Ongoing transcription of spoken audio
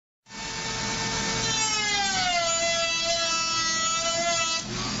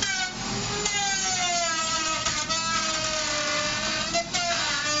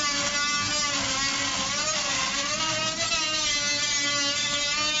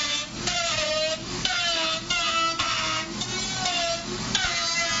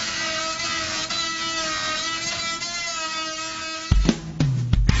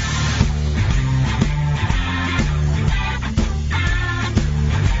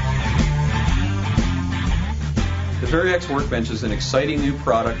Variax Workbench is an exciting new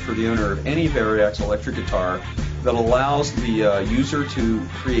product for the owner of any Variax electric guitar that allows the user to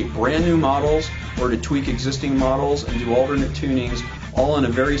create brand new models or to tweak existing models and do alternate tunings, all in a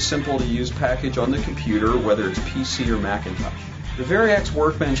very simple to use package on the computer, whether it's PC or Macintosh. The Variax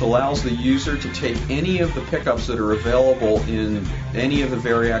Workbench allows the user to take any of the pickups that are available in any of the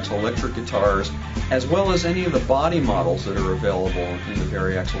Variax electric guitars, as well as any of the body models that are available in the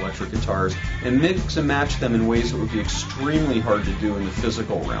Variax electric guitars, and mix and match them in ways that would be extremely hard to do in the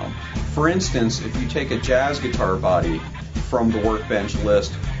physical realm. For instance, if you take a jazz guitar body from the Workbench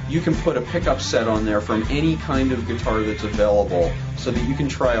list, you can put a pickup set on there from any kind of guitar that's available, so that you can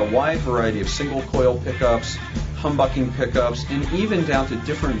try a wide variety of single coil pickups, humbucking pickups, and even down to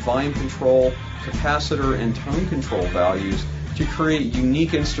different volume control, capacitor, and tone control values to create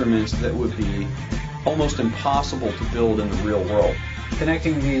unique instruments that would be almost impossible to build in the real world.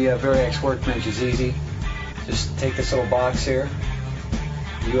 Connecting the Variax Workbench is easy. Just take this little box here.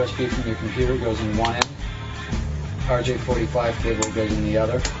 The USB from your computer goes in one end. RJ45 cable goes in the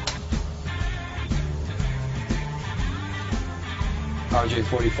other.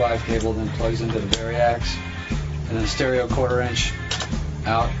 RJ45 cable then plugs into the Variax, and then stereo 1/4 inch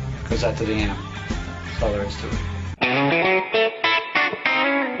out goes out to the amp. That's all there is to it.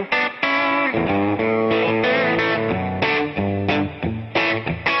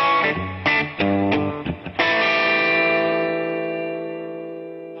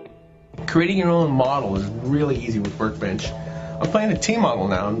 Creating your own model is really easy with Workbench. I'm playing a T model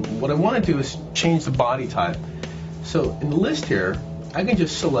now, and what I want to do is change the body type. So in the list here, I can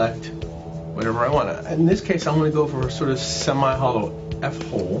just select whatever I want. In this case, I'm going to go for a sort of semi-hollow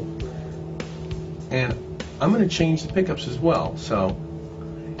F-hole, and I'm going to change the pickups as well. So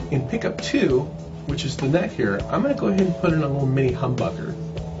in pickup 2, which is the neck here, I'm going to go ahead and put in a little mini humbucker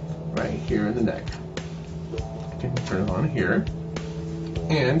right here in the neck. I can turn it on here,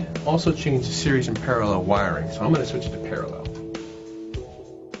 and also change the series and parallel wiring. So I'm going to switch it to parallel.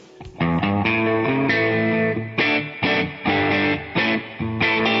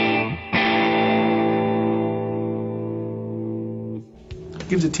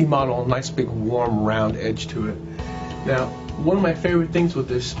 Gives the T model a nice big warm round edge to it. Now, one of my favorite things with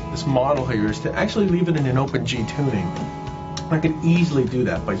this model here is to actually leave it in an open G tuning. I can easily do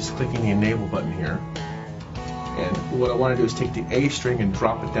that by just clicking the enable button here. And what I want to do is take the A string and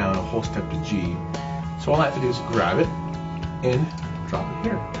drop it down a whole step to G. So all I have to do is grab it and drop it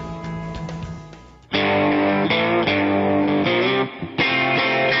here.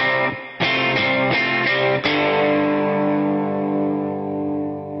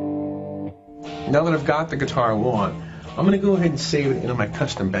 Now that I've got the guitar I want, I'm going to go ahead and save it into my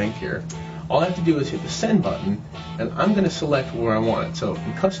custom bank here. All I have to do is hit the send button, and I'm going to select where I want it. So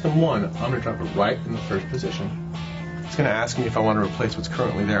in custom 1, I'm going to drop it right in the first position. It's going to ask me if I want to replace what's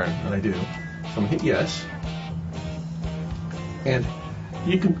currently there, and I do. So I'm going to hit yes. And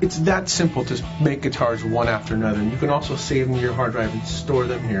it's that simple to make guitars one after another. And you can also save them to your hard drive and store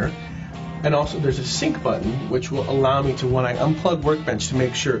them here. And also there's a sync button which will allow me to, when I unplug Workbench, to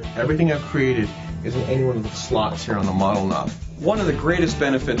make sure everything I've created is in any one of the slots here on the model knob. One of the greatest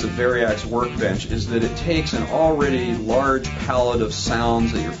benefits of Variax Workbench is that it takes an already large palette of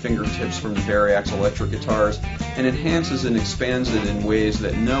sounds at your fingertips from the Variax electric guitars and enhances and expands it in ways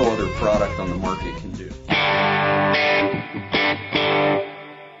that no other product on the market can do.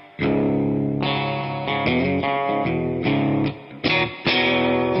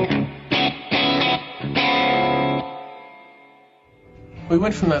 We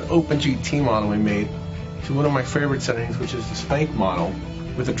went from that open GT model we made to one of my favorite settings, which is the Spank model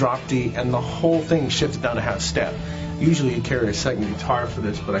with a drop D, and the whole thing shifted down to half step. Usually you carry a second guitar for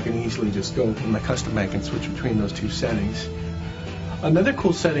this, but I can easily just go in my custom bank and switch between those two settings. Another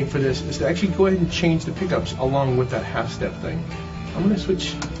cool setting for this is to actually go ahead and change the pickups along with that half step thing. I'm going to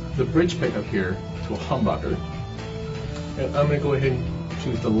switch the bridge pickup here to a humbucker, and I'm going to go ahead and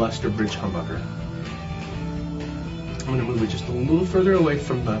choose the Lester bridge humbucker. I'm going to move it just a little further away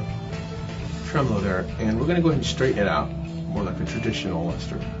from the tremolo there, and we're going to go ahead and straighten it out, more like a traditional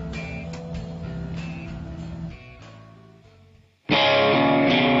Lester.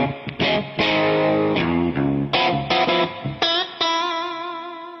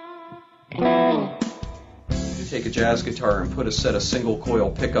 You take a jazz guitar and put a set of single coil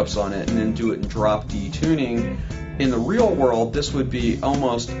pickups on it and then do it in drop D tuning. In the real world, this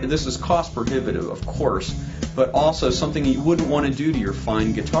is cost prohibitive, of course, but also something you wouldn't want to do to your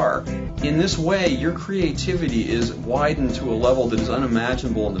fine guitar. In this way, your creativity is widened to a level that is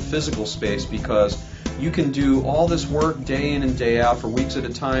unimaginable in the physical space, because You can do all this work day in and day out for weeks at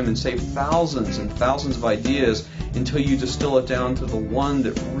a time and save thousands and thousands of ideas until you distill it down to the one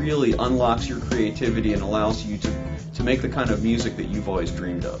that really unlocks your creativity and allows you to make the kind of music that you've always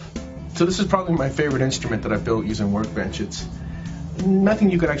dreamed of. So this is probably my favorite instrument that I built using Workbench. It's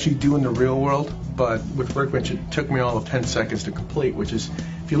nothing you could actually do in the real world, but with Workbench it took me all of 10 seconds to complete, which is,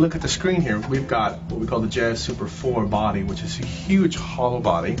 if you look at the screen here, we've got what we call the Jazz Super 4 body, which is a huge hollow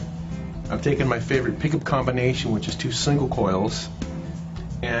body. I've taken my favorite pickup combination, which is 2 single coils,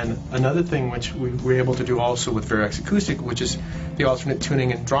 and another thing which we were able to do also with Variax Acoustic, which is the alternate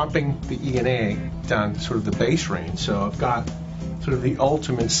tuning and dropping the E and A down to sort of the bass range. So I've got sort of the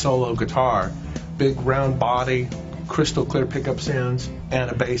ultimate solo guitar, big round body, crystal clear pickup sounds, and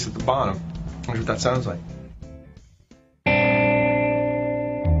a bass at the bottom. Here's what that sounds like.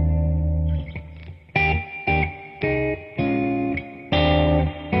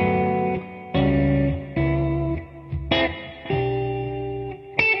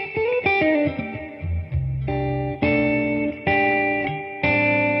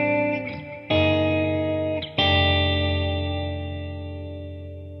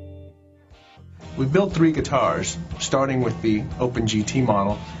 We built 3 guitars, starting with the Open GT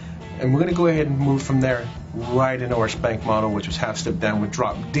model, and we're going to go ahead and move from there right into our Spank model, which was half step down with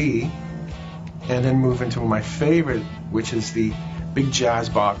drop D, and then move into my favorite, which is the big jazz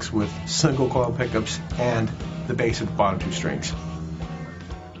box with single coil pickups and the bass at the bottom 2 strings.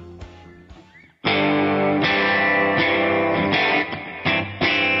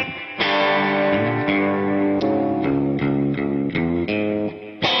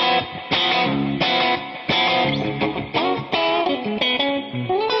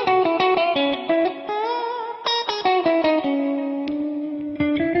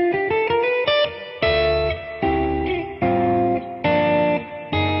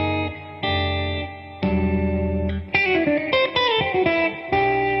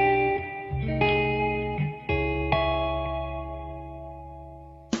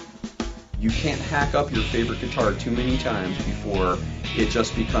 You can't hack up your favorite guitar too many times before it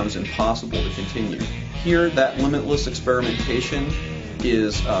just becomes impossible to continue. Here, that limitless experimentation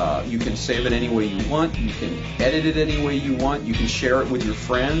is, you can save it any way you want, you can edit it any way you want, you can share it with your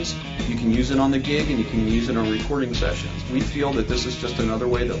friends, you can use it on the gig, and you can use it on recording sessions. We feel that this is just another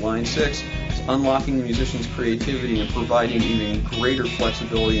way that Line 6 is unlocking the musician's creativity and providing even greater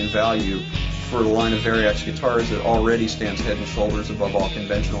flexibility and value for the line of Variax guitars that already stands head and shoulders above all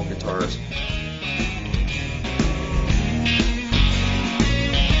conventional guitars.